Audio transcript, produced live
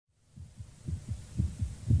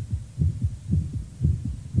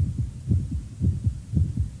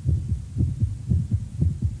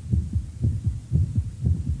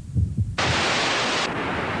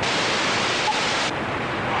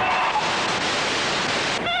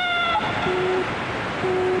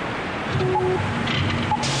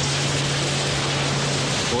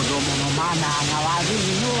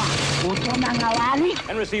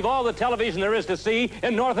and receive all the television there is to see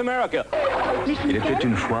in North America. Il était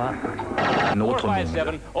une fois un autre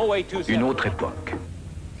monde, une autre époque.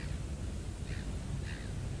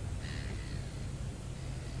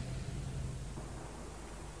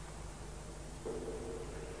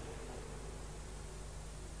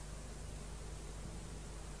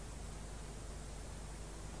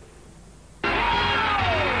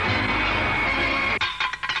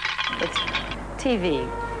 TV,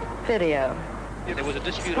 video. There was a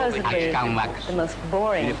dispute over the most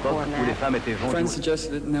boring format. Friends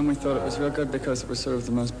suggested it, and then we thought it was real good because it was sort of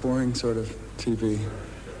the most boring sort of TV.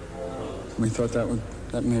 We thought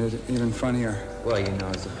that made it even funnier. Well, you know,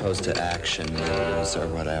 as opposed to action news or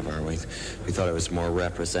whatever, we thought it was more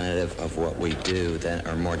representative of what we do than,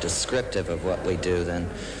 or more descriptive of what we do than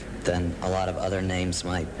a lot of other names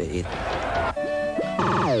might be.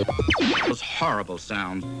 Those horrible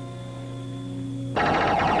sounds.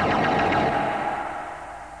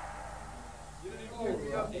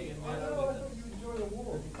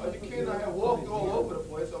 I walked all over the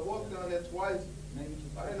place. I walked down there twice.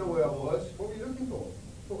 I didn't know where I was. What were you looking for?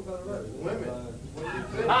 Women. What did you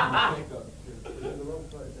think?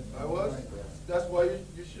 I was? That's why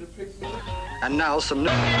you should have picked me. And now some...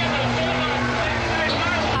 I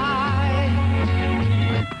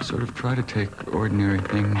sort of try to take ordinary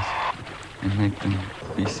things and make them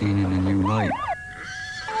be seen in a new light.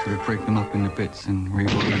 Sort of break them up into bits and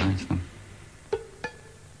reorganize them.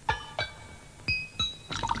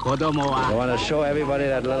 You want to show everybody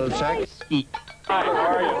that little check? Hi, how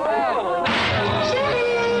are you?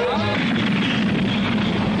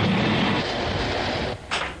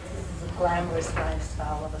 This is a glamorous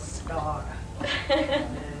lifestyle of a star.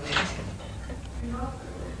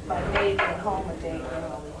 My maid at home a day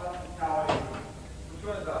early.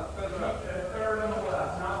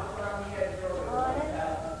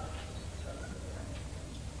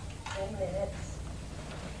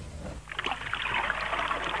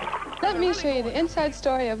 Let me show you the inside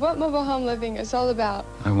story of what mobile home living is all about.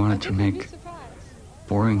 I wanted to make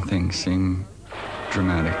boring things seem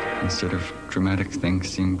dramatic instead of dramatic things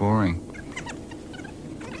seem boring.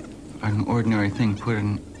 An ordinary thing put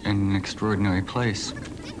in an extraordinary place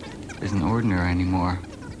isn't ordinary anymore.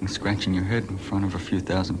 And scratching your head in front of a few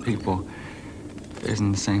thousand people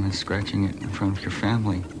isn't the same as scratching it in front of your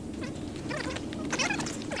family.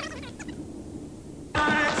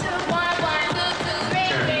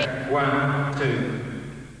 One, two.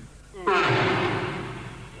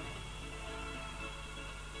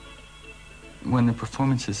 When the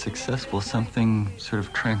performance is successful, something sort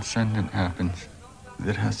of transcendent happens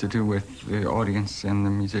that has to do with the audience and the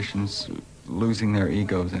musicians losing their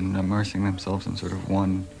egos and immersing themselves in sort of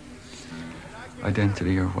one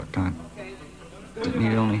identity or whatnot. It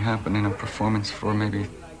need only happen in a performance for maybe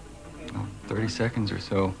 30 seconds or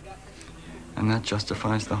so, and that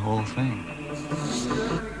justifies the whole thing.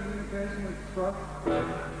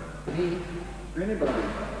 Anybody.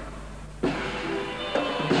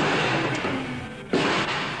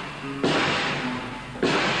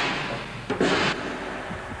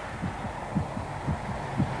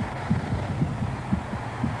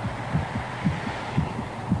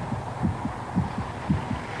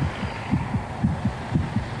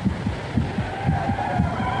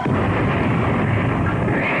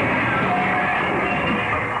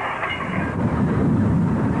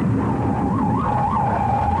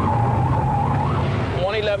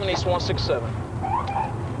 East 167.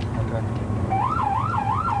 Okay.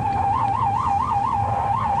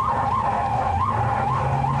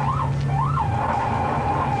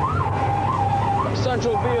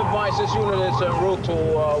 Central, be advised, this unit is en route to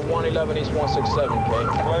 111 East 167, okay?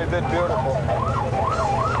 Well, you did beautiful.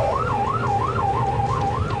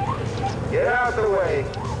 Get out the way.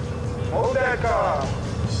 Hold that car.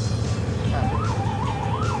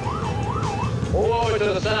 Move over to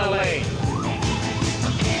the center lane.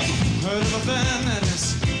 Heard of a van that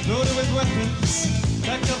is loaded with weapons,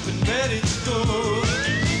 packed up and ready to go.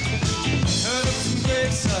 Heard of some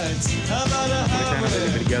grave sites, how about a highway?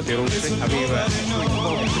 It's what nobody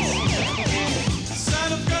knows. The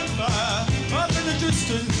sound of gunfire up in the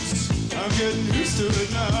distance, I'm getting used to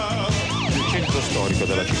it now. Il centro storico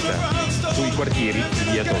della città, sui quartieri di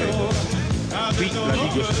via Toledo. Qui la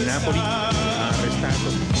Digos di Napoli ha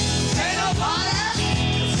arrestato.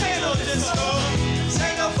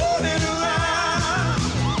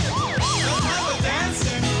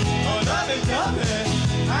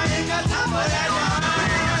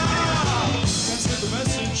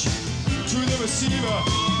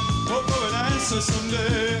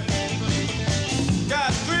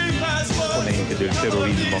 Esponente del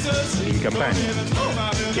terrorismo in Campania,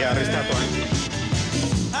 che ha arrestato anche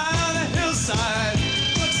inside.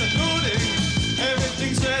 What's the loading?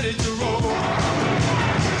 Everything's ready to roll.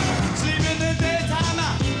 Sleep in the daytime,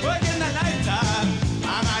 work in the nighttime.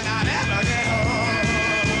 I might not ever get home.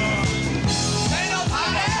 Say no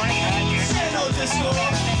party, say no disco,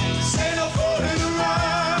 say no fooling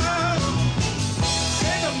around.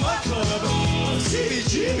 Say no mud club,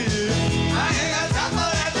 CBGB. I ain't got time for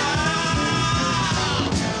that now.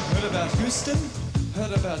 Heard about Houston,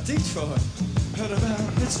 heard about Detroit, heard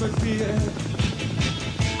about Pittsburgh, PA.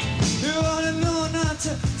 You ought to know not to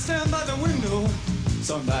stand by the window.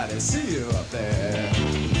 Somebody see you up there.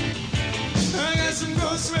 I got some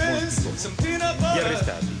groceries, some peanut Gli butter.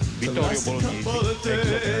 arrestati, Vittorio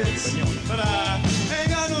Bolognesi, But I ain't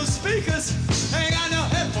got no speakers, ain't got no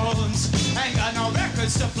headphones, ain't got no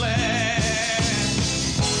records to play.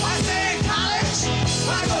 I stay in college,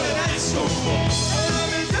 I go to night school. It'll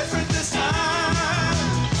be different this time.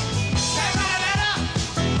 Can't write a letter,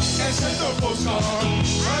 can't send no postcard. I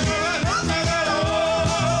go to nothing at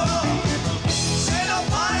all. Say no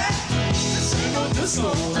party, say no disco,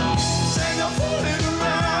 say no fooling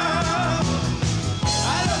around.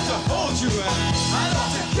 I love to hold you and I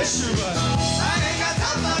love to kiss you, but I ain't got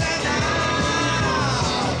time for that now.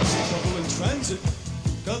 Trouble in transit,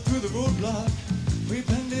 got through the roadblock. We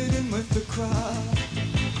blended in with the crowd.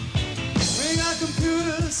 We got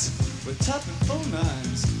computers with tapping phone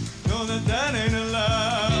lines. Know that that ain't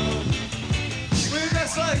allowed. We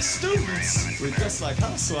dress like students, we dress like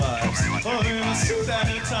housewives, all in a suit at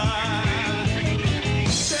a time.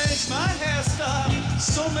 Changed my hairstyle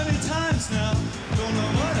so many times now, don't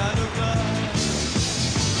know what I look like.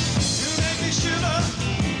 You make me shiver,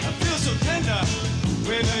 I feel so tender,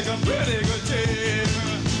 we make a pretty good team.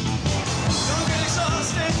 Don't get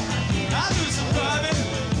exhausted, I do some driving,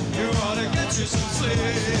 you ought to get you some sleep.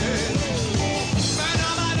 Man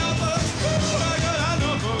on my notebooks, ooh, I got our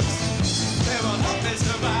notebooks, they won't help me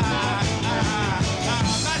survive.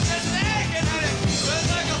 My chest is aching and it burns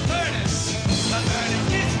like a furnace, the burning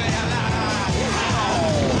keeps me alive.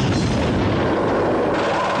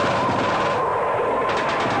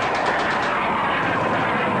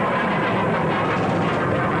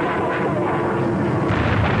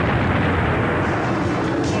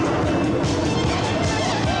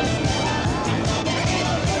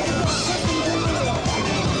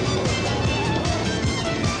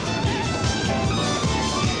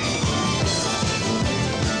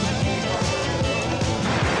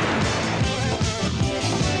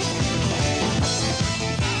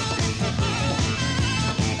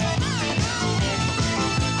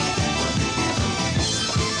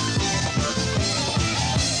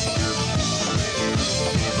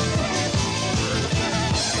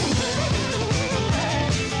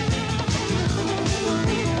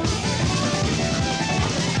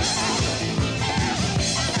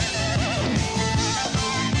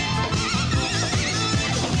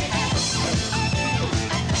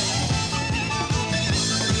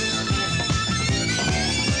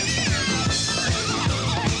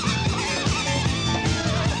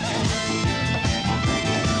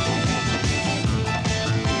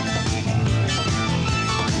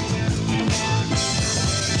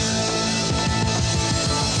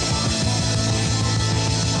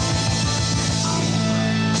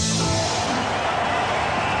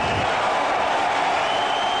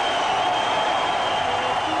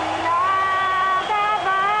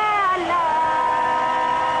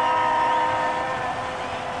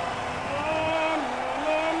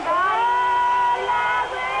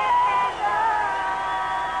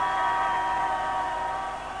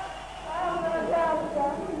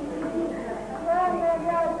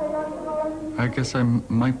 I guess I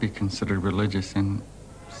might be considered religious in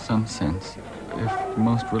some sense. If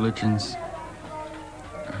most religions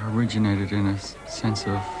originated in a sense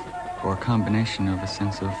of, or a combination of a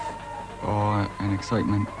sense of awe and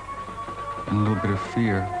excitement and a little bit of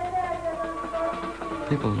fear,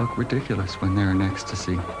 people look ridiculous when they're in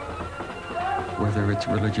ecstasy. Whether it's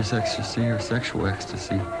religious ecstasy or sexual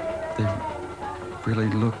ecstasy, they really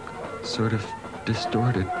look sort of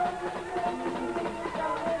distorted.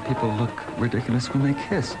 People look ridiculous when they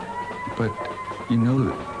kiss, but you know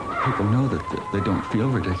that people know that they don't feel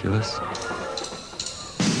ridiculous.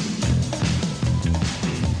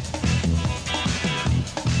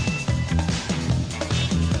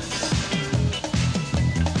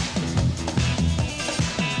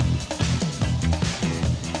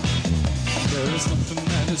 There is nothing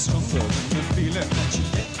that is stronger than the feeling that you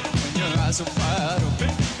get when your eyes are wide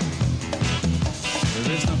open.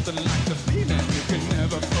 There is nothing like the feeling you can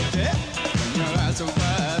never forget when your eyes are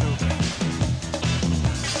wide open.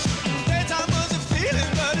 Daytime was a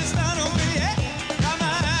feeling, but it's not over yet. Got my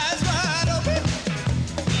eyes wide open.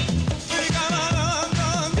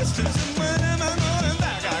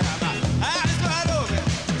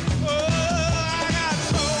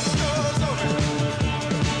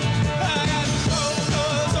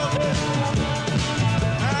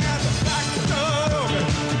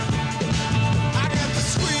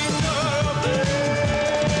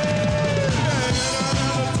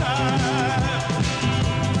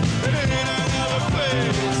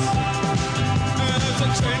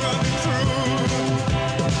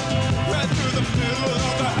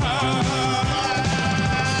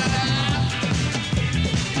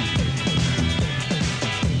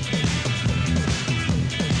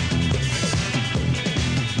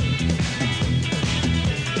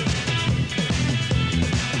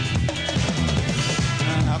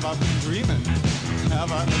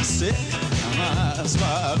 have I been sick? My eyes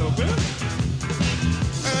wide open. And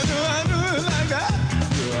do I do it like that?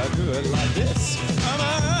 Do I do it like this? My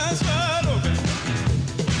eyes wide open.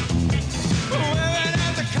 Wearing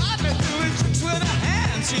at the carpet, doing tricks with her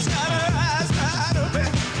hands. She's got her eyes wide open.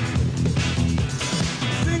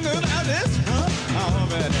 Think about this, huh? How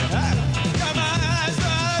many have got my eyes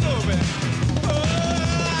wide open? Oh,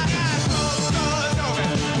 I got both doors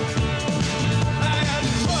open. I got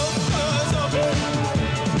both doors open.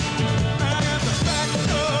 I got the back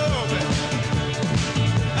door open.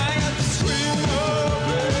 I got the screen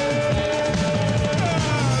open. I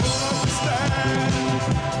don't understand.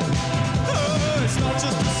 Oh, it's not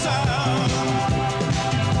just a sound.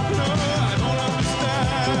 No, I don't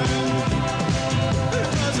understand. It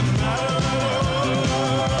doesn't matter at all.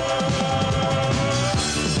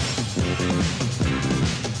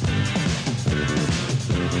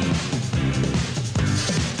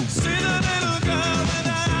 See the little girl with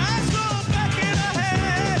her eyes rolled back in her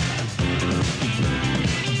head.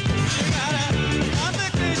 She got a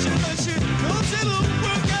complication, but she knows it'll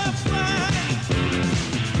work out fine.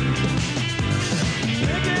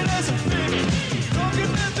 Naked as a baby,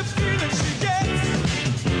 talking at the feeling she gets.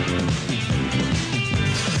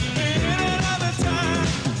 In another time,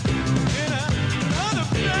 in another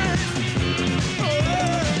place. Oh,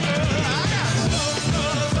 I got both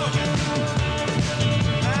doors open.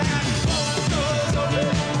 I got both doors open.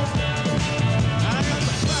 I got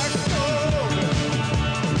the back door open.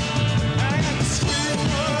 I got the screen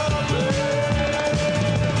open.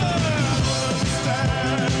 I don't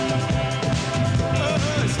understand.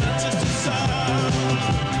 Oh, it's not just a sound.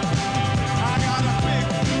 I got a big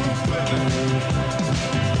blue feeling.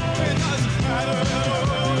 It doesn't matter at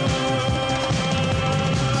all.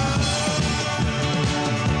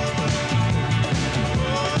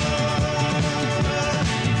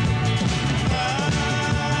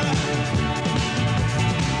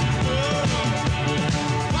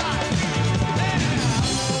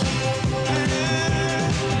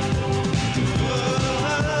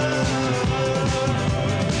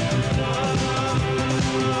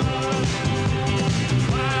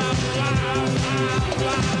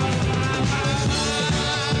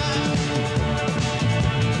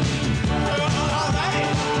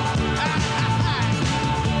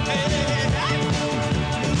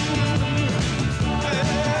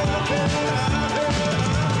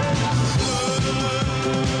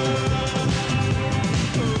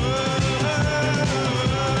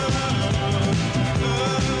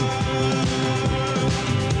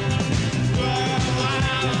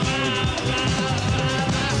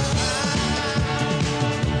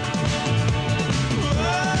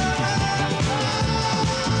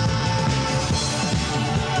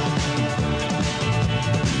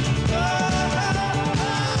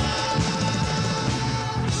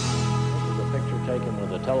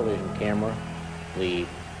 Television camera. The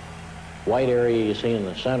white area you see in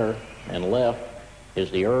the center and left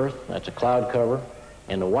is the Earth. That's a cloud cover.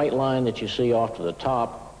 And the white line that you see off to the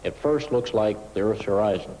top at first looks like the Earth's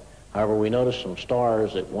horizon. However, we noticed some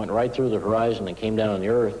stars that went right through the horizon and came down on the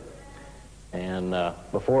Earth. And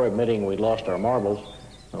before admitting we'd lost our marbles,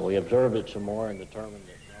 we observed it some more and determined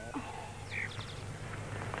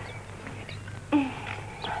that...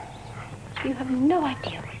 You have no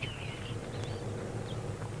idea what you is.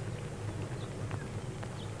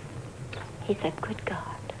 He's a good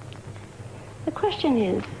God. The question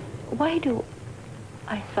is, why do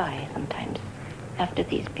I sigh sometimes after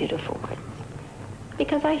these beautiful words?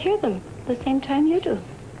 Because I hear them the same time you do.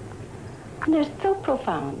 And they're so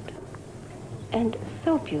profound and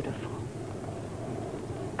so beautiful.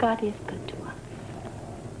 God is good to us.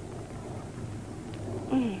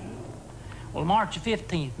 Well, March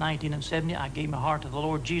 15th, 1970, I gave my heart to the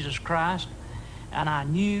Lord Jesus Christ, and I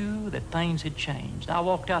knew that things had changed. I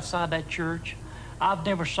walked outside that church. I've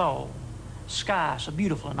never saw sky so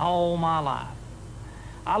beautiful in all my life.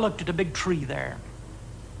 I looked at the big tree there.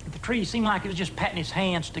 The tree seemed like it was just patting its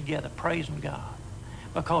hands together, praising God,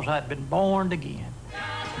 because I'd been born again.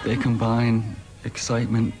 They combine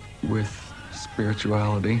excitement with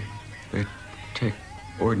spirituality. They take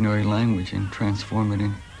ordinary language and transform it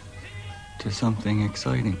into something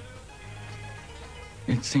exciting.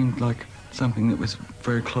 It seemed like something that was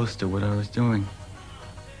very close to what I was doing.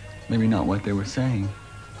 Maybe not what they were saying,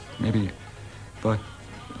 but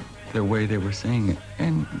the way they were saying it,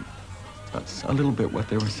 and that's a little bit what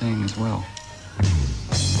they were saying as well.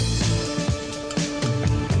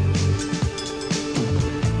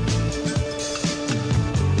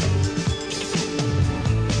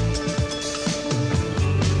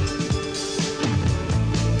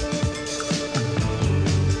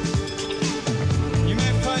 You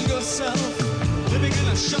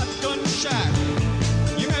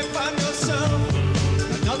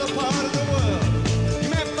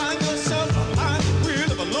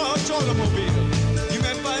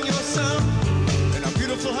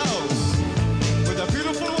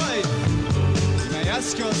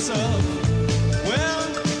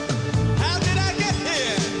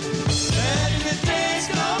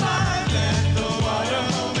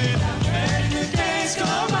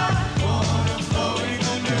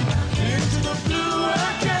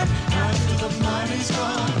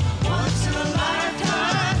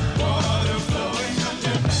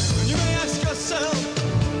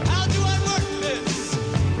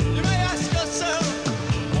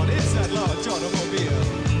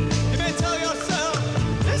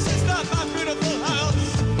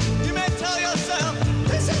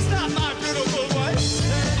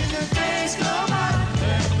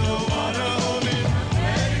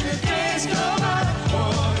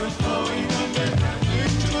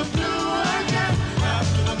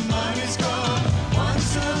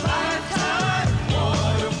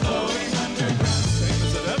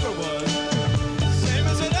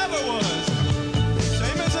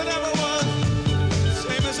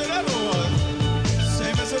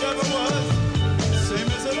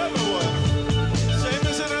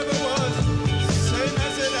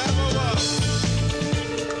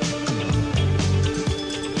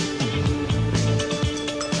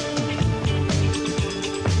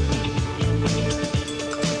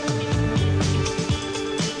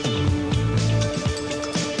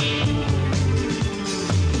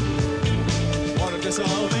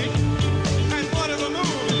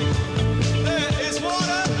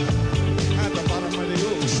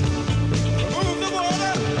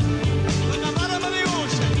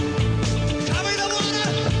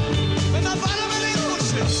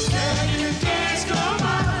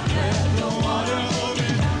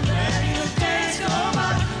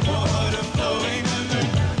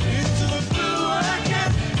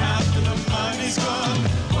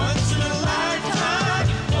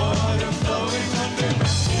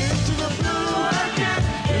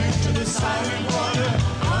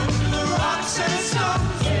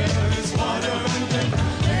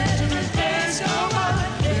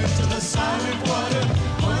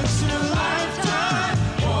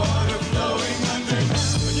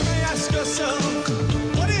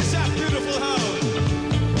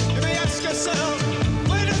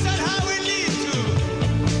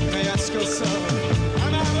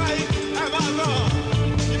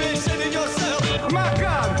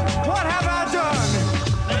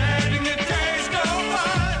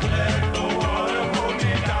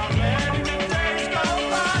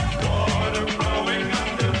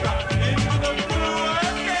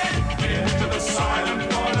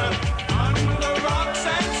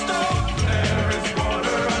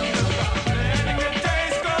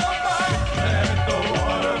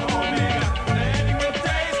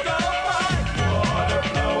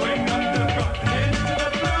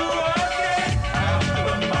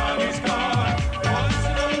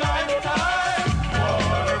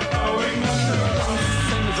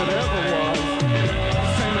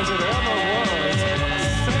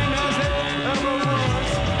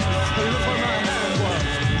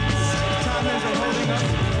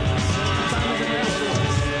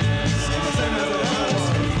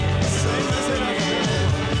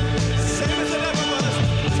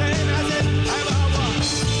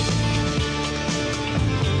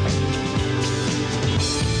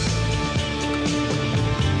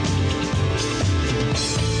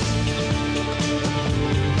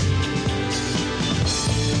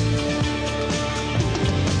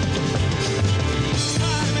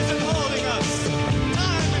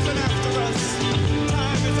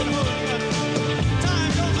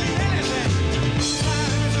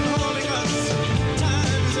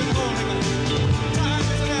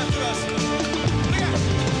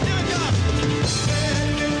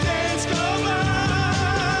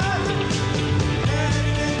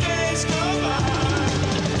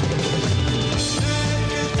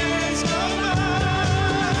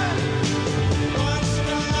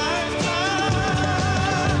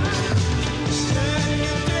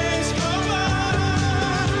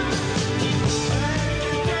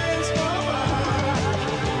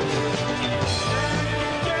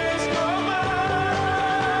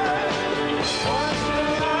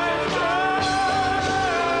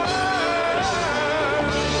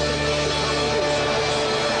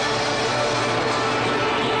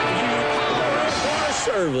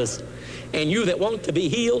service. And you that want to be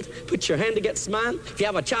healed, put your hand against mine. If you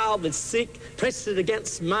have a child that's sick, press it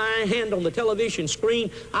against my hand on the television screen.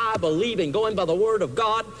 I believe in going by the word of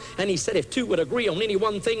God. And he said, if two would agree on any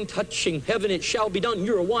one thing touching heaven, it shall be done.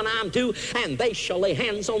 You're one, I'm two, and they shall lay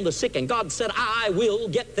hands on the sick. And God said, I will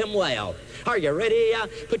get them well. Are you ready?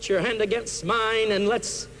 Put your hand against mine and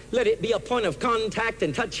let it be a point of contact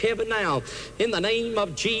and touch heaven now. In the name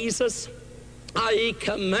of Jesus, I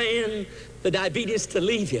command the diabetes to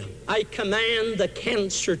leave you. I command the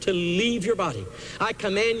cancer to leave your body. I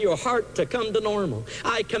command your heart to come to normal.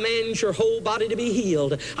 I command your whole body to be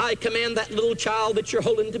healed. I command that little child that you're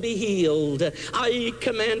holding to be healed. I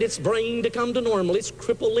command its brain to come to normal, its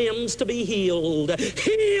crippled limbs to be healed.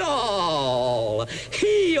 Heal!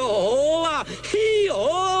 Heal!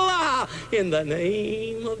 Heal! In the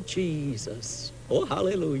name of Jesus. Oh,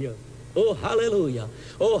 hallelujah. Oh, hallelujah.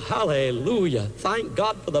 Oh, hallelujah. Thank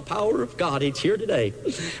God for the power of God. It's here today.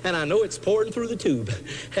 And I know it's pouring through the tube.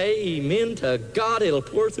 Amen to God. It'll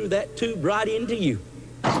pour through that tube right into you.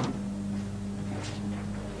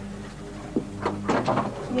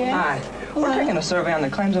 Yeah. Hi. We're taking a survey on the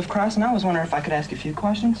claims of Christ, and I was wondering if I could ask you a few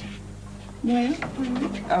questions. Yeah.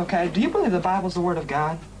 Okay. Do you believe the Bible's the Word of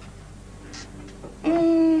God?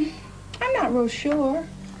 I'm not real sure.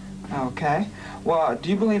 Okay. Well, do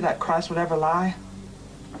you believe that Christ would ever lie?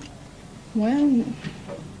 Well,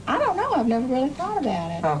 I don't know. I've never really thought about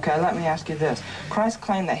it. Okay, let me ask you this. Christ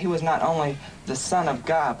claimed that he was not only the Son of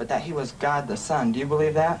God, but that he was God the Son. Do you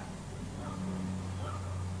believe that?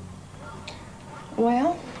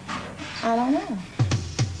 Well, I don't know.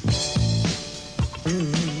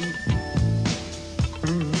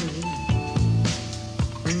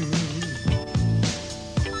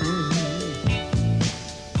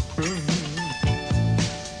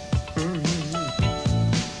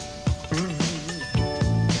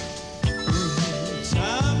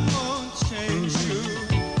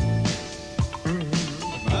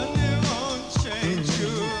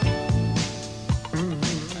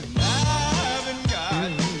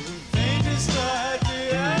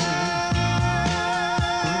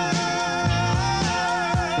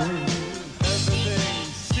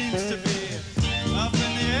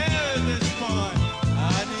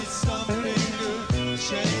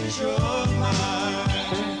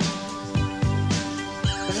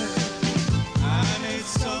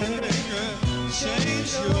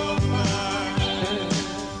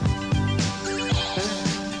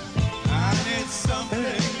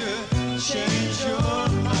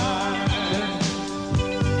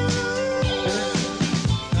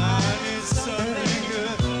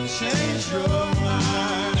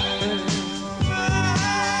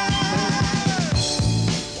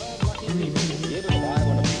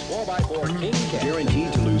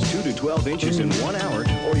 Guaranteed to lose 2 to 12 inches in 1 hour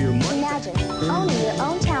or your money. Imagine owning your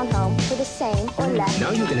own townhome for the same or less.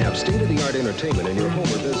 Now you can have state-of-the-art entertainment in your home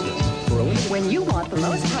or business. For a limited... When you want the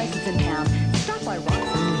lowest prices in town, stop by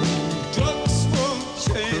Roxy. Drugs won't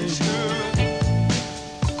change you.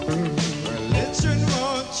 Religion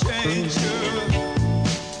won't change you.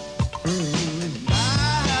 And I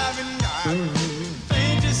haven't got the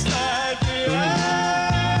faintest idea.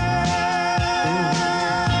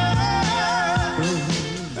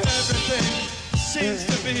 Everything seems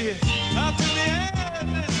to be up in the air at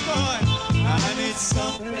this point. I need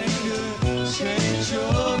something to change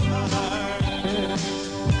your mind.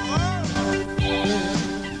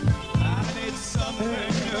 I need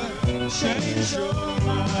something to change your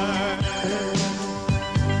mind.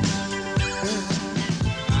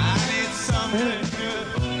 I need something to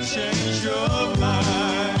change your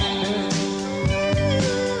mind.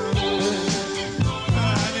 I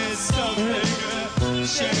need something to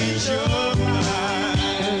change your mind.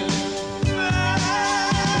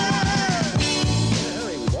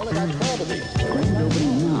 Grand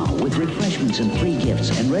opening now with refreshments and free gifts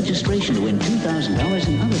and registration to win $2,000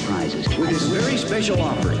 in other prizes. With this very special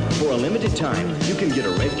offer, for a limited time, you can get a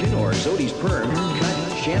Redken or Zody's Perm,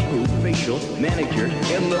 cut, shampoo, facial, manicure,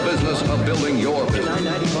 in the business of building your business.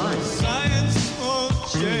 $9.95. Science won't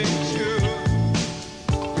change you.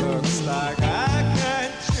 Looks like I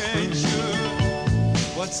can't change you.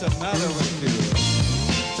 What's the matter with you?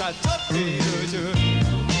 Try to be you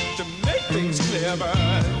to make things clear,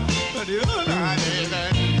 but you're not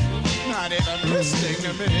even listening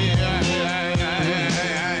to me.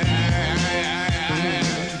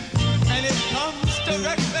 And it comes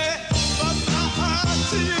directly from my heart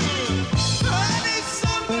to you. I need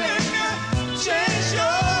something to change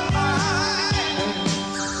your mind.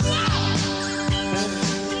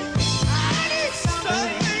 I need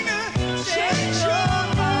something to change your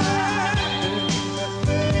mind.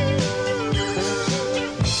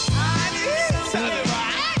 I need something to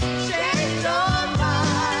change your mind.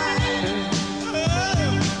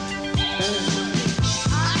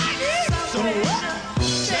 I need something to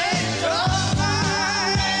change your mind.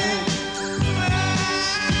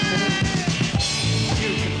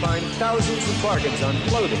 You can find thousands of bargains on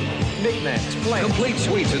clothing, knickknacks, plants. Complete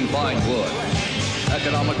suites in fine wood.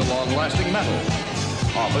 Economical, long-lasting metal.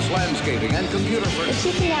 Office landscaping and computer But furniture.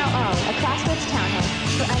 you can now own a Crossroads townhome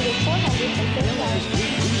for under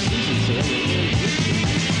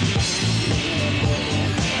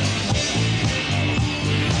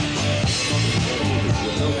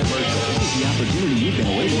This is the opportunity you've been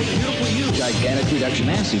awaiting. Beautiful you. Gigantic reduction,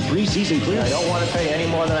 massive pre-season clearance. I don't want to pay any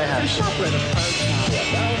more than I have to.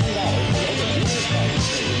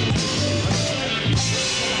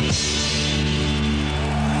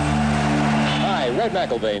 Hi, Red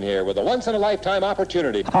McElvain here with a once-in-a-lifetime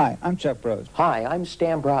opportunity. Hi, I'm Chuck Rose. Hi, I'm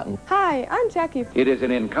Stan Broughton. Hi, I'm Jackie. It is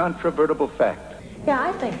an incontrovertible fact. Yeah,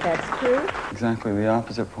 I think that's true. Exactly the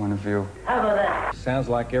opposite point of view. How about that? Sounds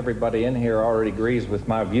like everybody in here already agrees with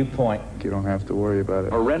my viewpoint. You don't have to worry about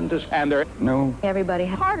it. Horrendous, and there... No. Everybody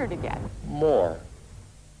harder to get. More.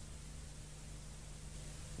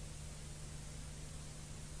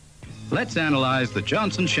 Let's analyze the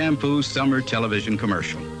Johnson Shampoo summer television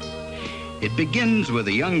commercial. It begins with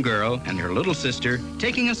a young girl and her little sister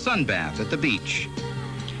taking a sunbath at the beach.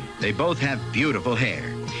 They both have beautiful hair,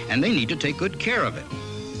 and they need to take good care of it.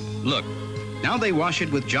 Look, now they wash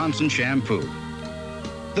it with Johnson Shampoo.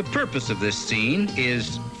 The purpose of this scene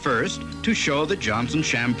is, first, to show that Johnson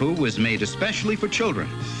Shampoo was made especially for children,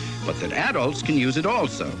 but that adults can use it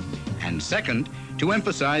also. And second, to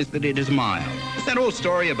emphasize that it is mild. That old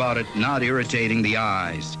story about it not irritating the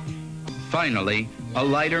eyes. Finally, a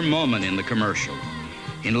lighter moment in the commercial.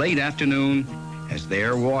 In late afternoon, as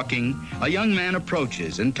they're walking, a young man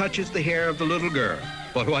approaches and touches the hair of the little girl.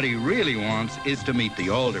 But what he really wants is to meet the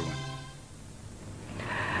older one.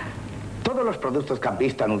 Todos los productos que han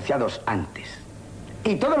visto anunciados antes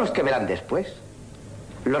y todos los que verán después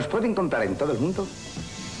los pueden comprar en todo el mundo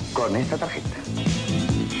con esta tarjeta.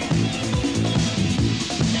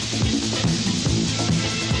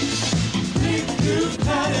 You've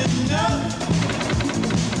had enough.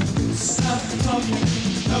 Stop talking,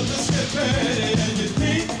 help us get ready, and you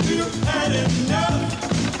think you've had enough.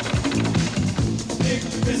 Big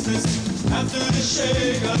business after the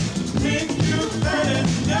shake-up. Think you've had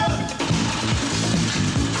enough.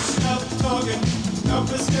 Stop talking, help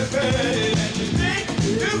us get ready, and you think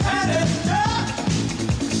you've had enough.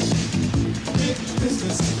 Big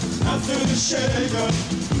business after the shake-up.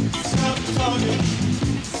 Stop talking,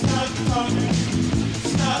 stop talking.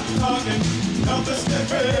 Stop talking, help us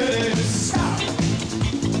get ready to stop.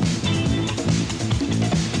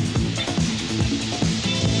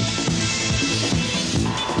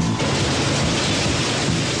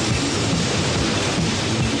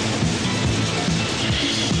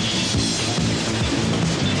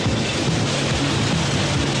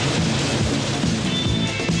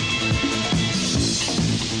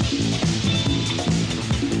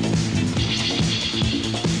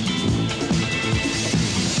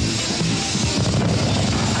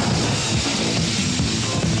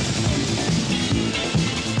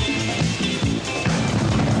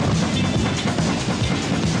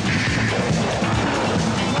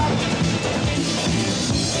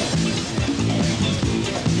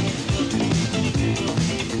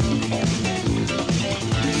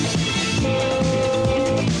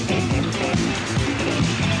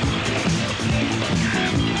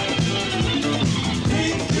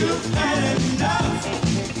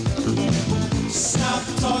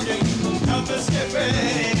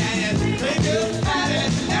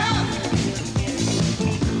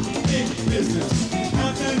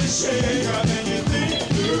 shaker and you think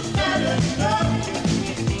you've had enough.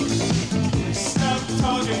 Stop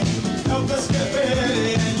talking, help us get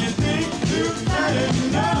ready, and you think you've had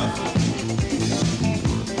enough.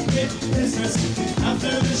 Big business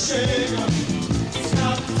after the shaker.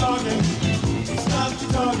 Stop talking, stop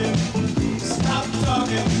talking, stop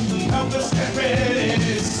talking, help us get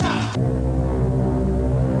ready, stop.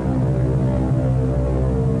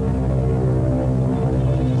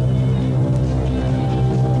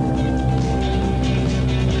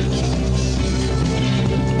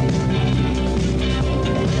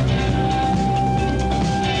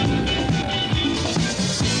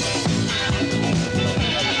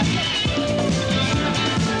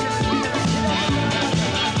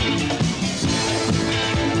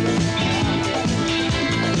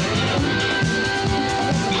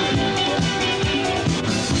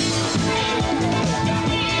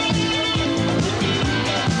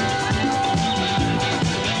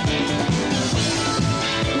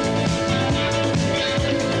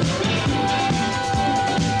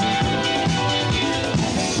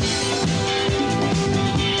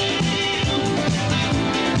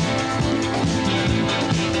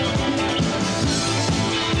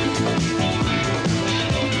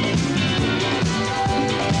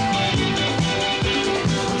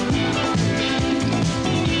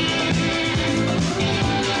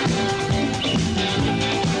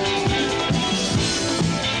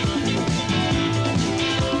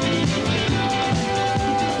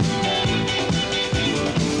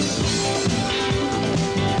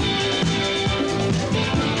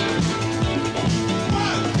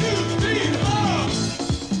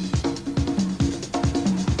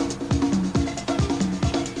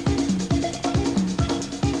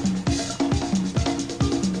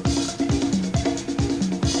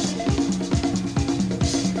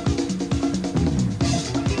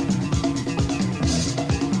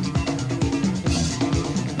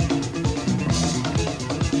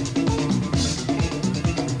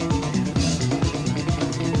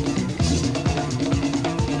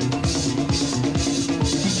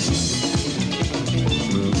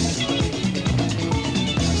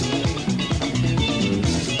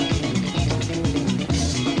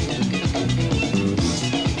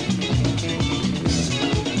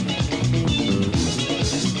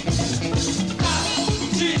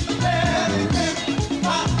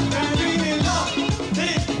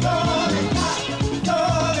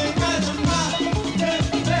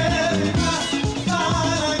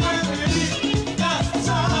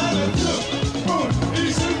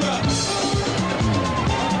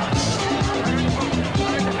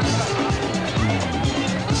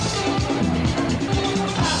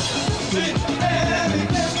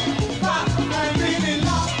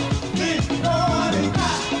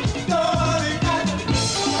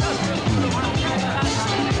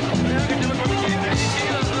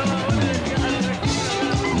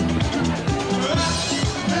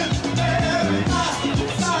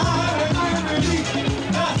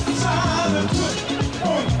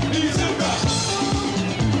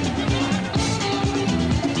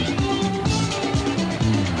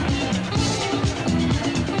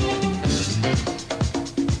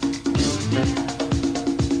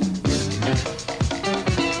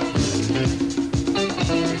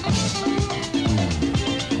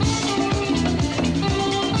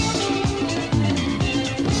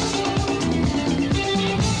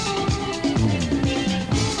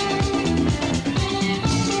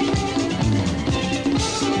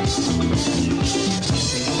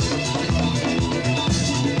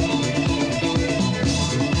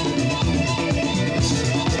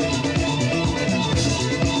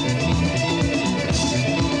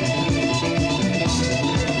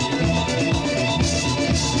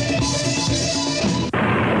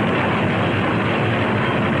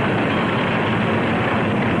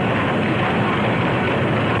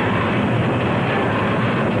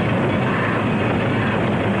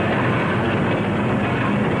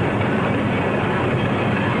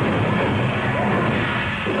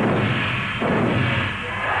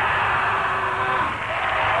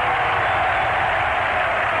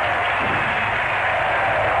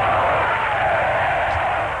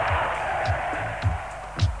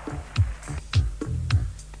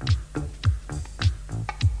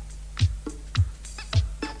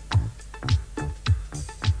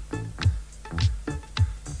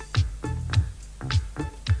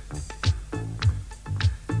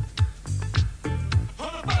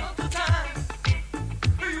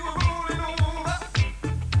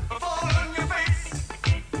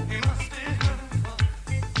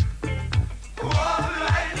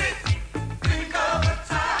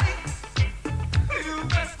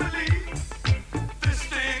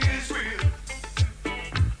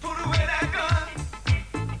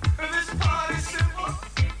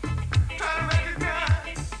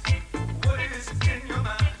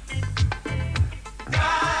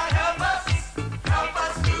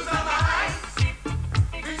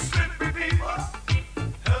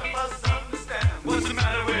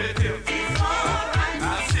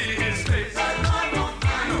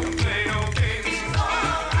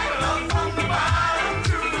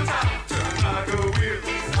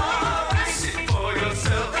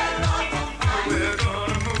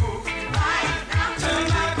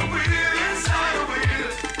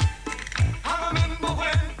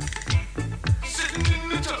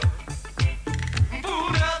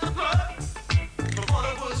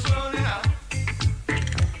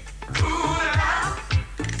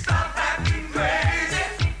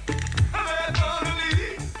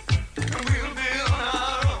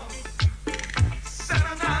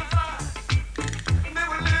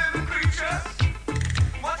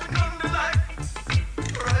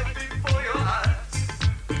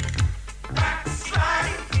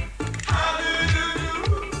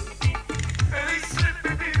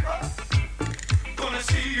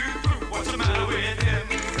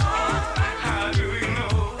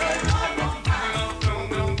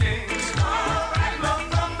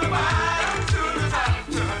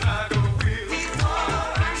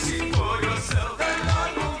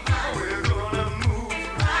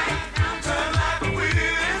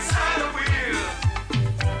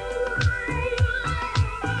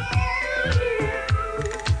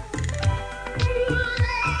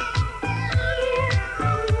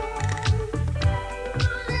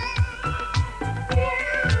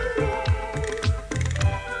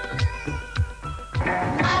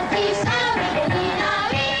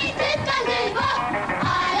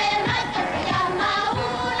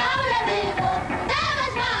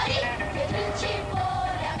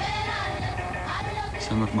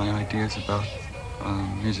 some of my ideas about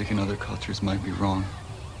music in other cultures might be wrong.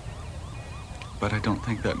 But I don't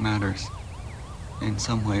think that matters. In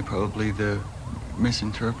some way, probably the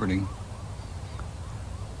misinterpreting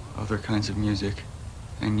other kinds of music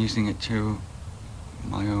and using it to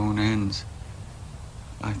my own ends,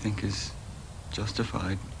 I think is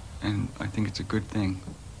justified, and I think it's a good thing.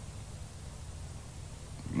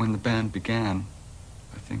 When the band began,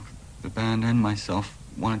 I think the band and myself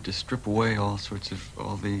wanted to strip away all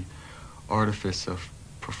the artifice of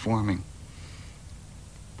performing.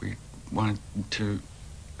 We wanted to,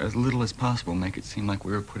 as little as possible, make it seem like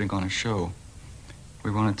we were putting on a show.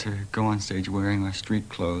 We wanted to go on stage wearing our street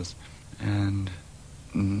clothes and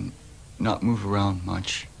not move around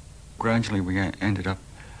much. Gradually, we ended up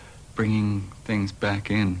bringing things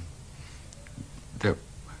back in that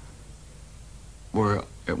were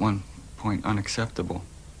at one point unacceptable.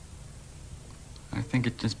 I think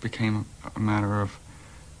it just became a matter of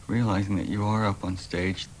realizing that you are up on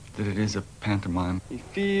stage, that it is a pantomime. He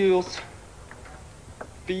feels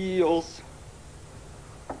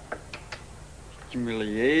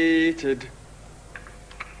humiliated.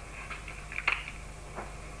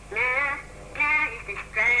 Now he's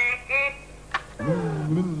distracted.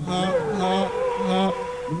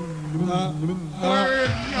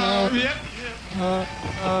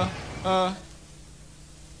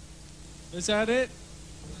 Is that it?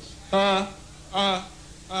 The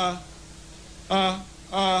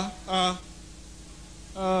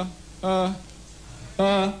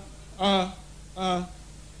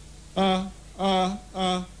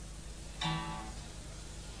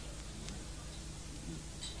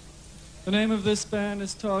name of this band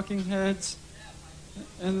is Talking Heads,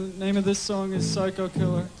 and the name of this song is Psycho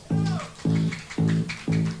Killer.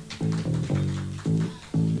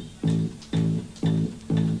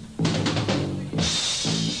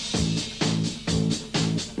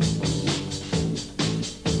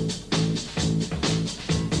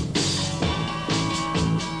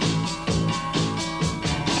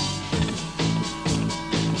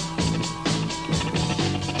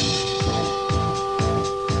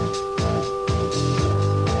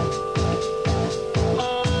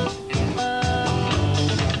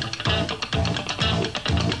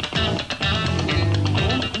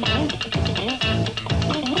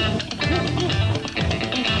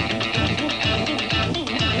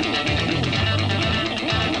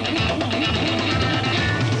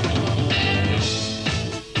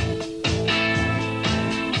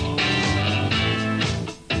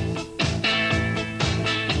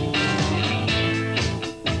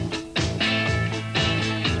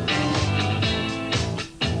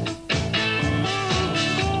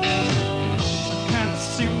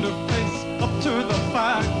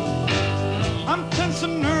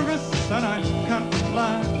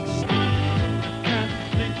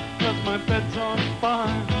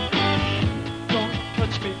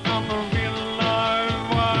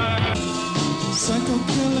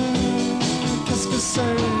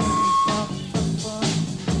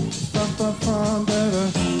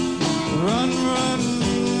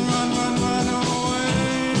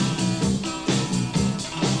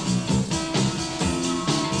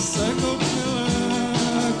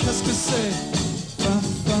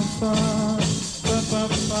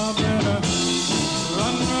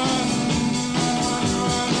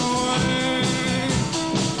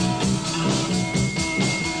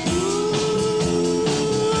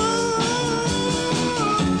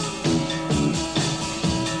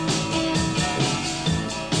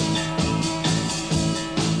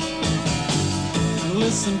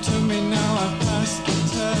 Listen to me now, I've passed the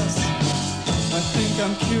test. I think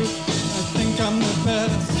I'm cute, I think I'm the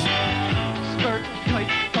best. Skirt, tight,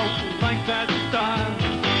 coat, like that style.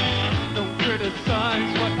 Don't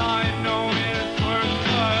criticize what I know is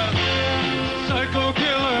worthwhile. Psycho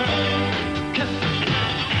killer, kiss.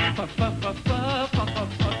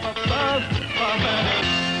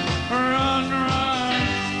 Run, run,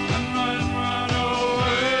 and run, run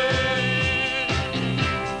away.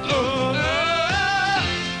 Oh,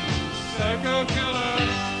 psycho killer,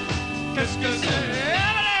 qu'est-ce que c'est?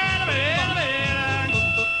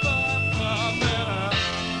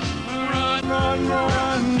 Run, run,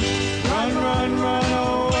 run, run, run, run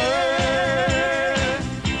away.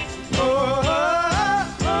 Oh,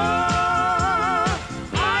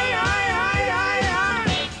 aïe, aïe, aïe, aïe,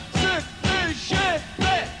 aïe. C'est déchiré,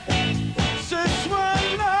 ce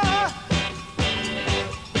soir-là.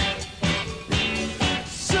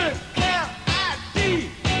 Ce qu'elle a dit,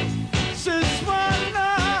 ce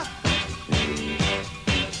soir-là.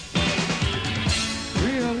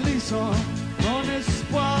 Réalisons mon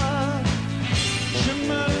espoir. Je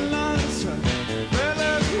me lance vers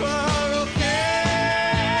le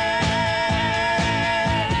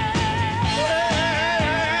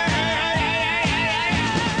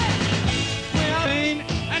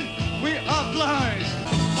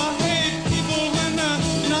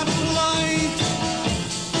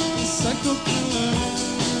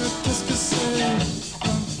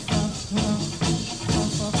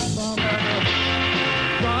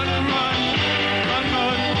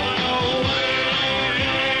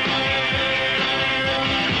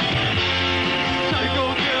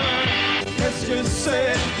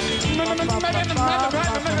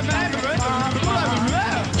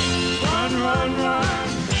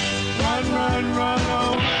run, run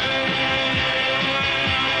away.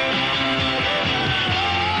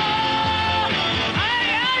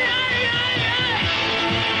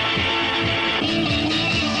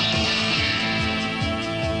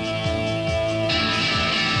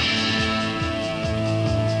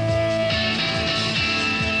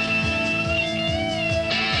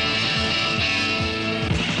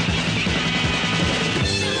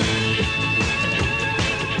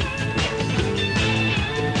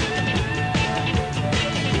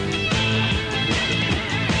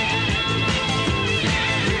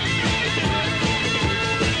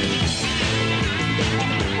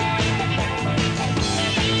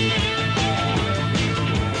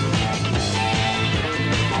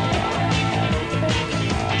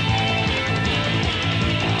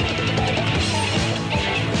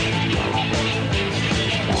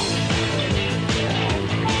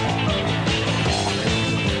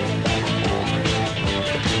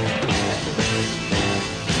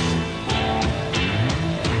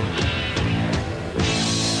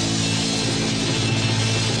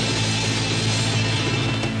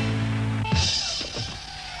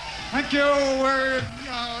 Thank you.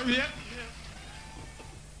 Yeah.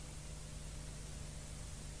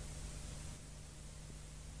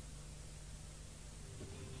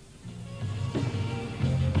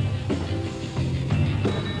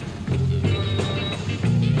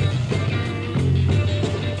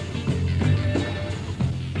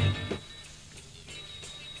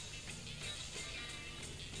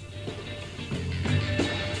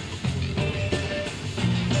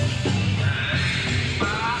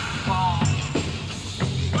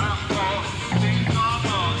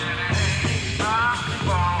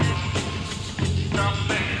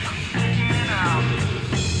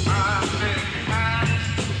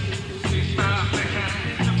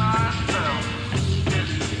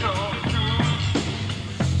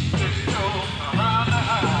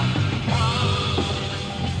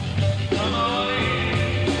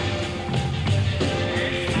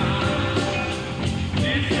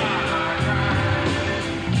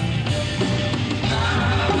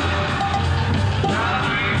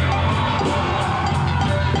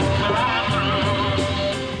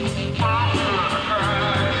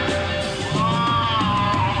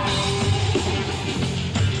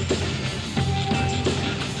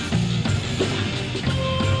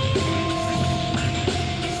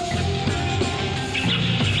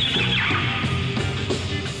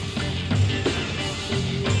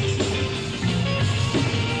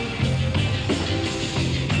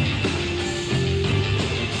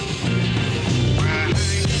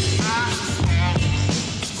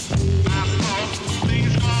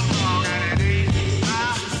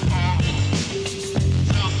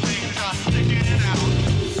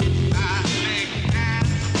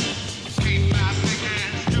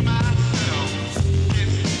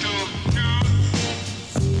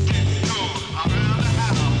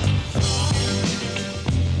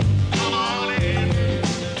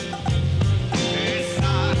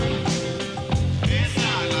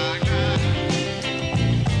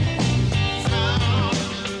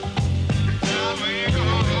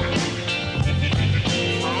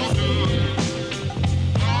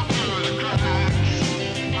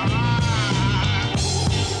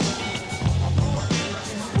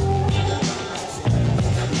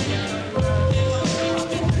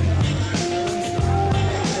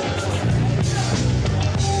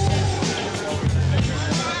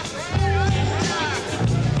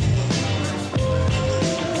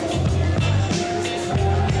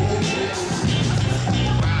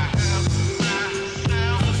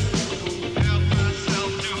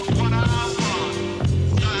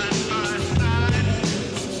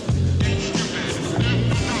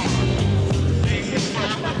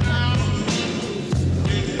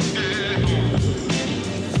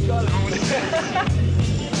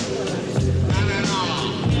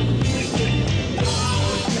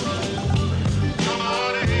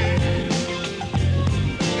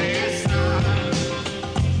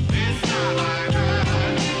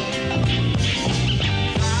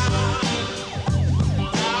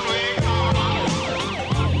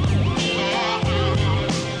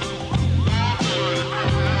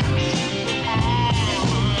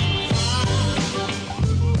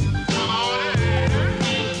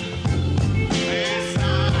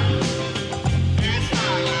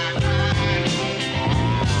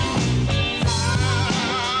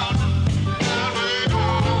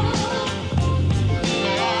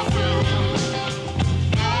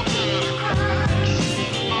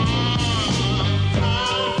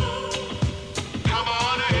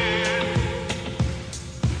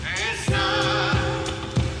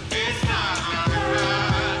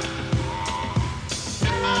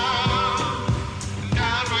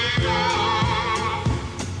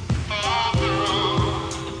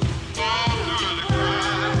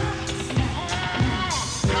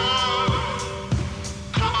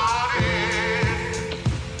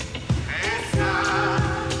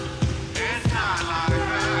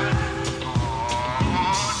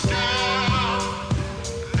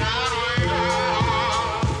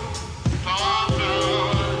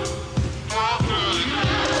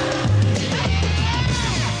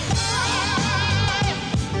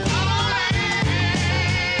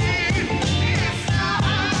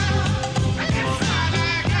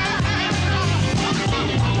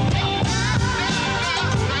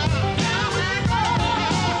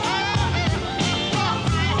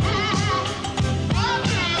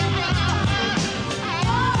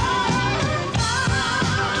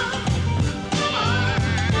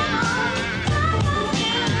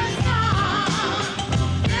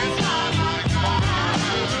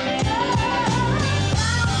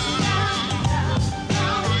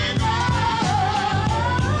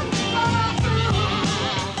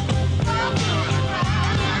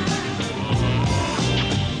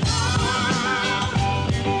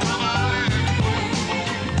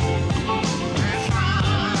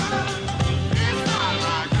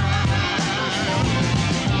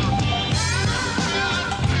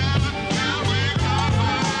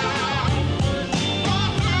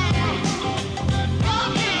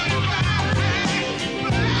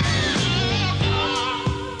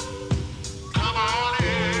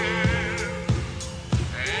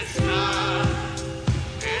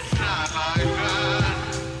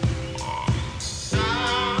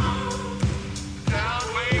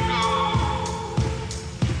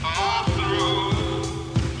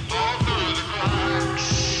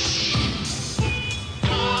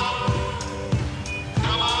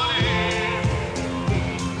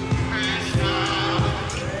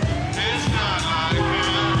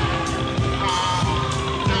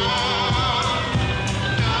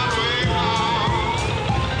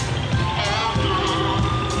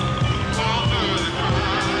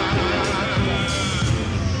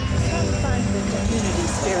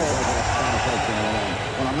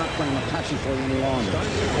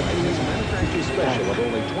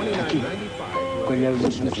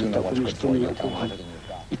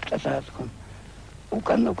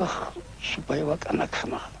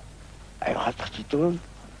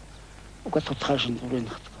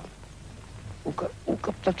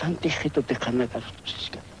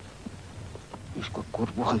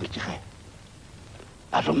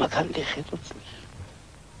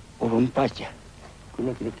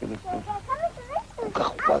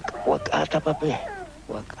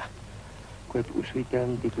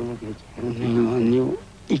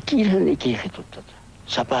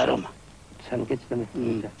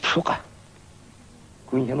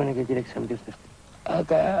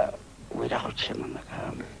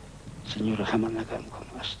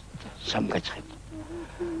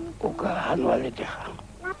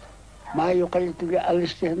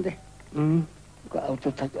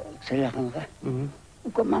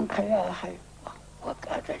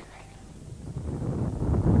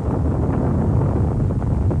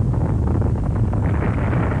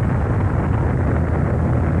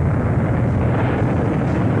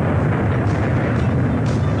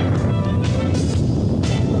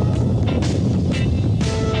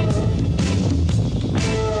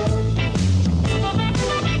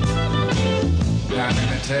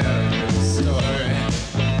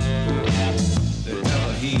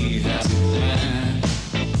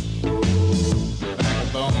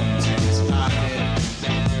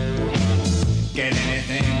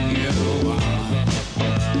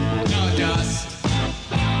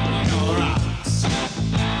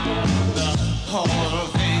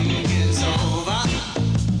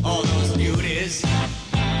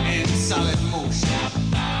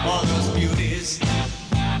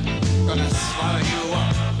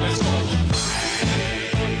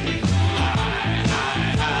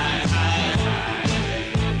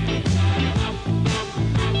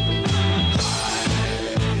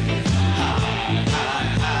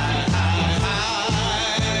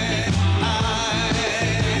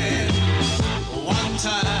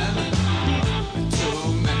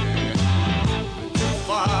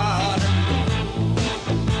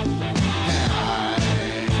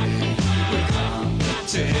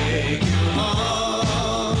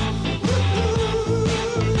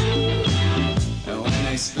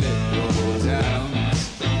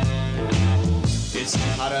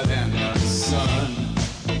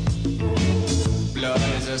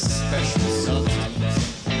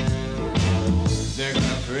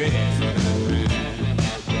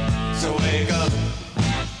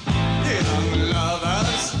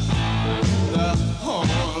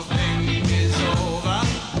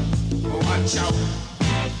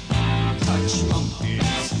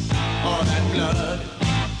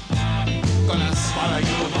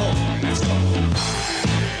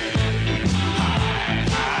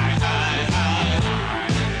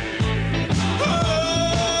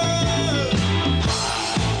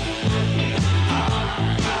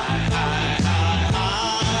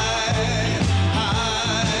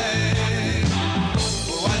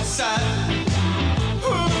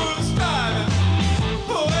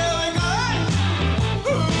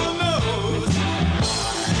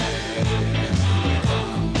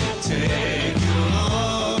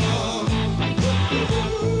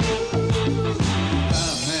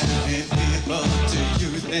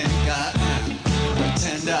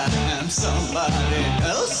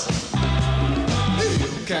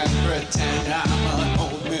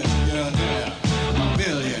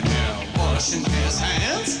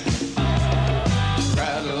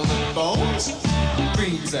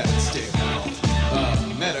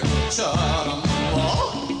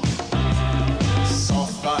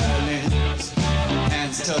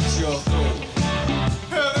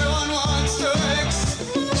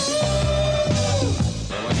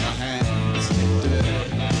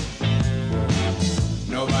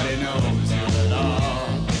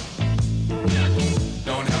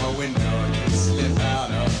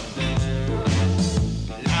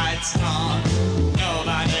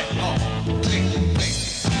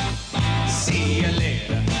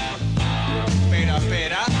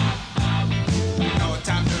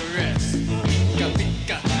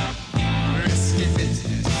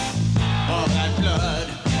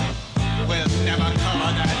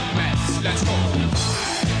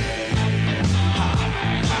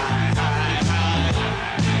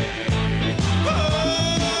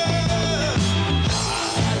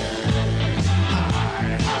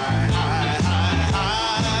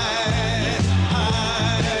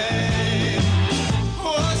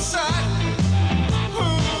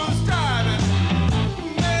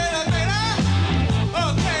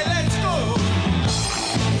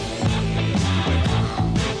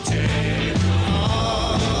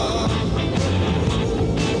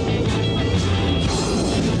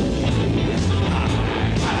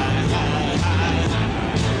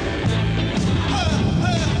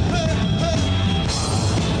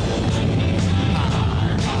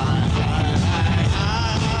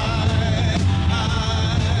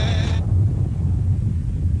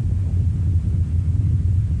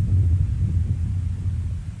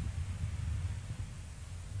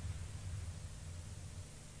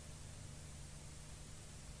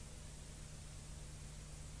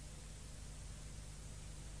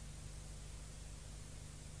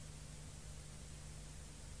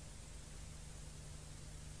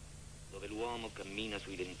 L'uomo cammina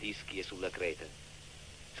sui lentischi e sulla creta.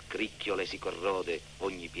 Scricchiola e si corrode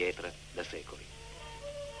ogni pietra da secoli.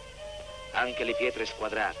 Anche le pietre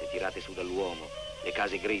squadrate tirate su dall'uomo, le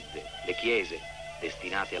case gridde, le chiese,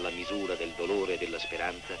 destinate alla misura del dolore e della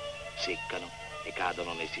speranza, seccano e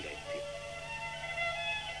cadono nel silenzio.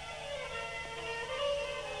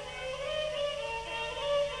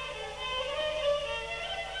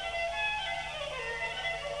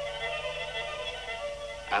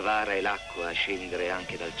 Avara è l'acqua a scendere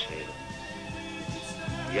anche dal cielo.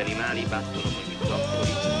 Gli animali battono con gli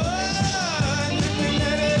zoccoli.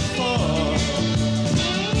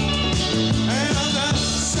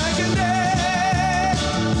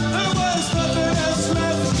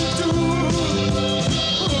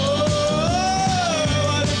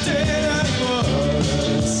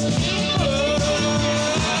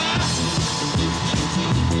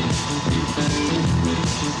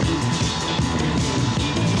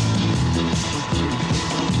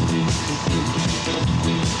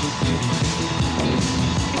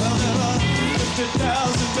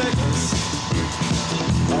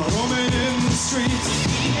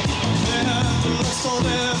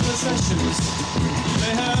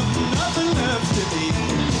 They have nothing left to eat.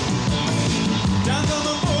 Down on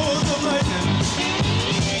the board of lightning,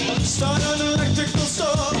 start an electrical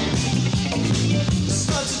storm.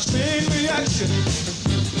 Starts a chain reaction.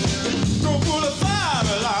 Go pull a fire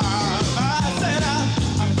alarm. I said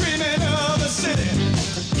I'm dreaming of a city.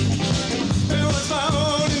 It was my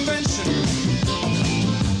own invention.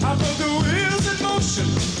 I put the wheels in motion.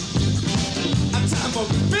 A time for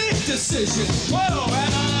big decisions. Whoa,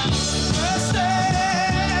 and I understand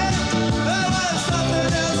there was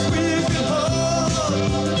something else we could hold.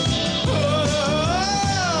 Oh,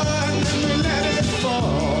 and then we let it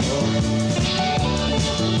fall.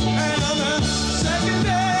 And on the second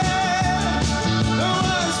day, there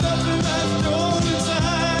was nothing left on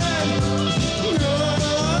inside. Oh,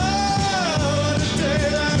 what a day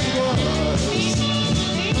that was.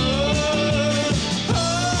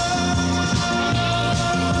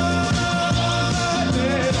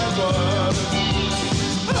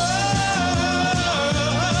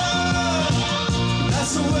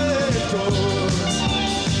 That's the way it goes.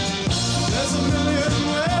 There's a million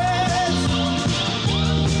ways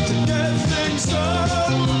to get things done.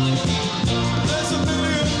 There's a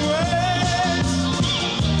million ways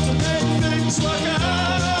to make things work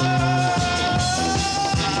out.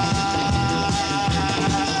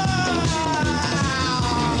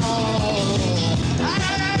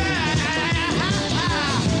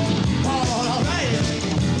 All right.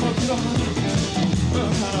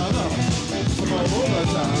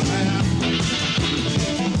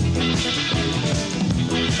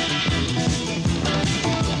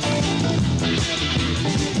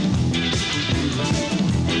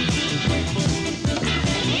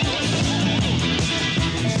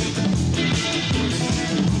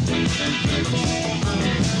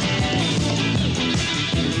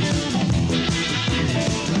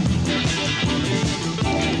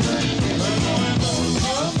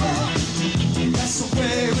 That's the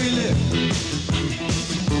way we live.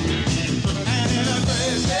 And in a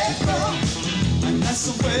great big world, and that's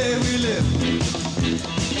the way we live.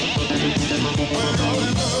 We're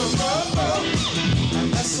going and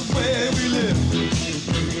that's the way we live.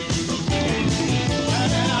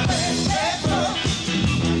 And in a great big world,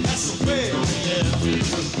 and that's the way we live.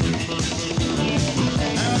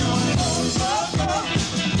 And we're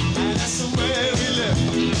and that's the way we live.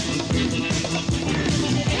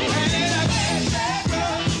 And in a great big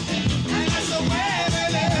world, and that's the way we live.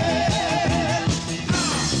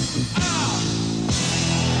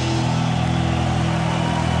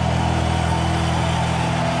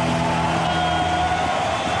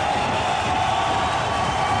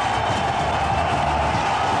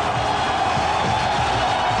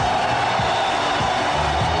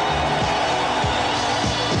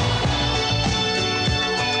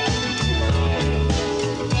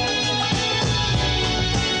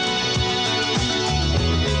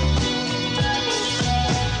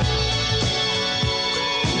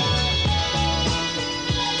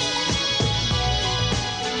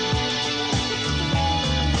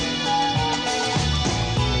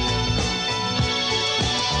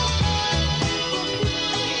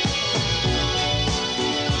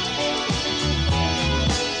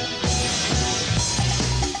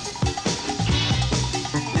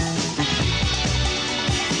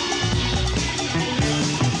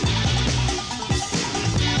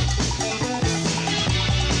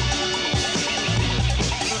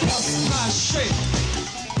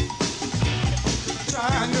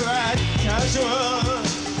 Trying to act casual,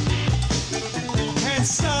 can't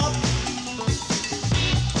stop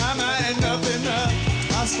in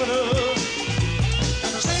the hospital.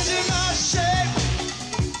 I'm changing my shape.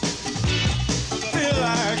 Feel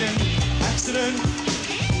like an accident.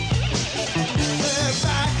 They're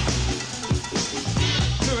back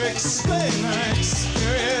to explain my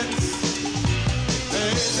experience.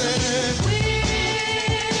 They said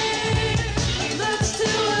looks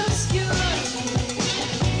too obscure.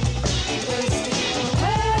 Wasting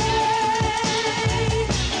away.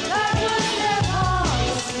 That was their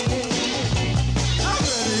policy. I'm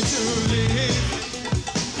ready to leave.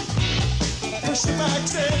 Push the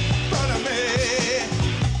bags in front of me.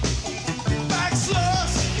 Bags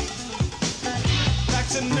lost.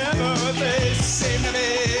 Bags are never what they seem to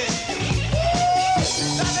be.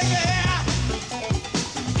 Nothing there.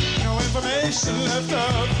 No information left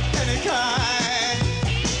of any kind.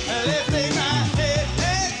 Lifting my head,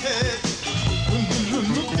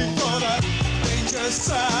 looking for the danger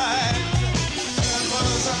side. There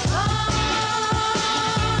was a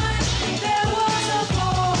line, there was a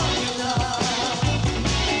formula,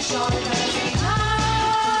 sharp as a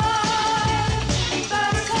knife,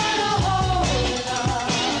 that cut a hole in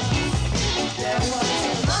us. There was a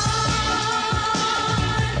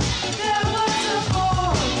line, there was a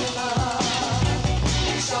formula,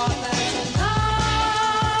 sharp as a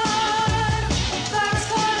knife, that's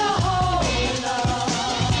cut a hole in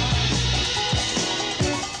us.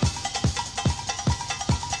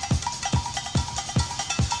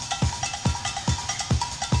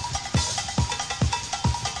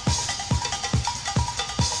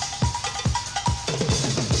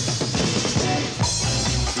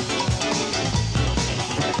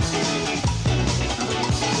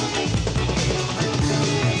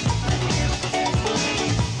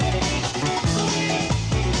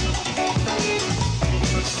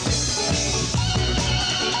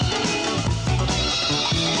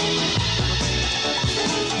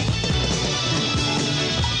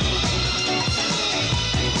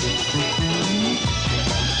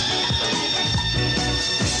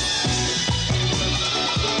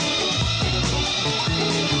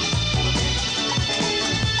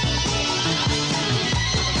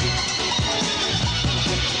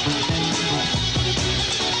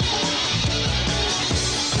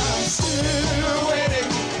 I'm still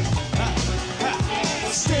waiting.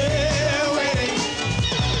 Still waiting.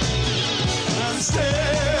 I'm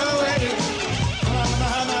still waiting.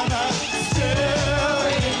 Still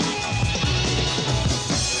waiting.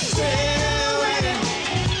 Still waiting.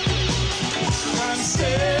 I'm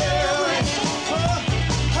still waiting.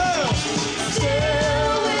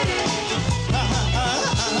 Still waiting.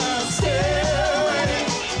 I'm still waiting.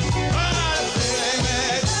 I'm feeling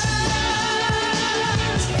it.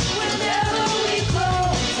 Whenever we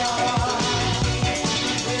close our eyes,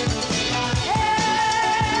 in my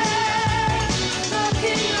head,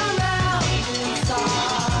 looking around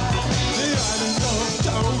inside. The island of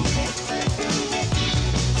doubt.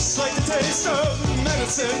 It's like the taste of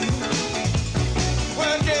medicine.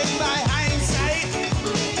 Working by hindsight.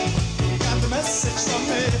 Got the message from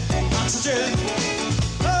the oxygen.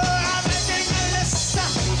 Oh, I'm making a list.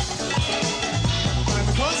 Find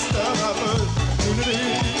the cost of opportunity.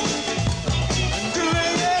 And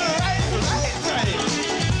doing it right.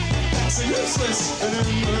 That's a useless in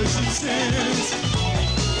emergencies.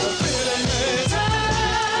 I'm feeling it.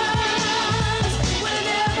 Times,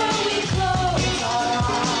 whenever we close our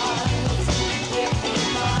eyes, in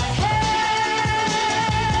my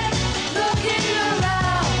head, looking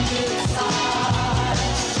around inside.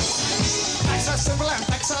 Facts are simple and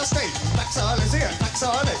facts are straight. Facts are lazy and facts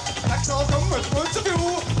are late. Facts all come with points of view.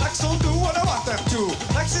 Facts don't do what I want them to.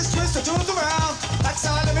 Facts is twist the truth around. Facts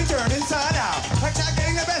are living turn inside out. Facts are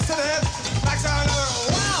getting the best of them. Facts are another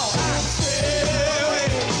wow. I'm still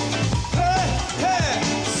waiting. Hey, hey,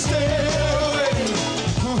 still waiting.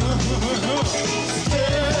 Still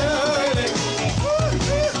waiting.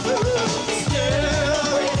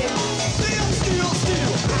 Still waiting.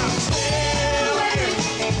 Still. I'm still waiting.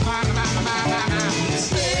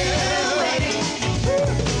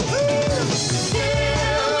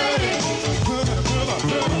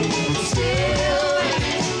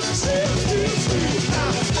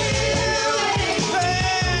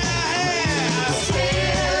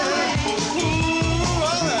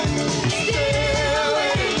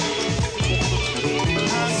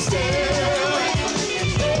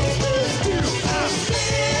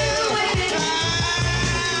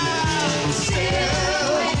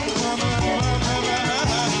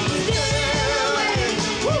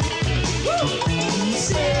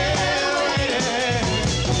 Still waiting.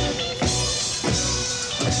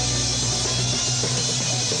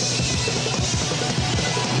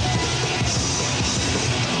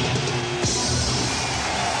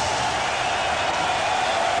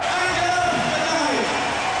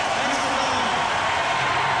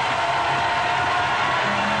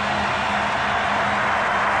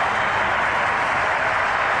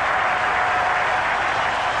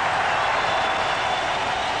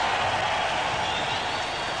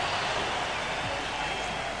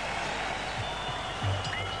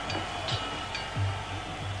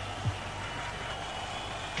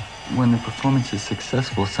 when the performance is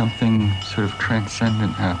successful, something sort of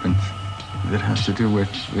transcendent happens that has to do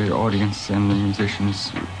with the audience and the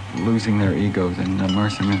musicians losing their egos and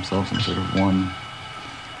immersing themselves in sort of one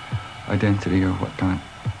identity or whatnot.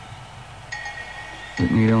 It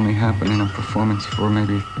need only happen in a performance for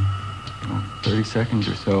maybe 30 seconds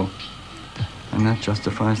or so, and that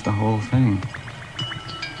justifies the whole thing.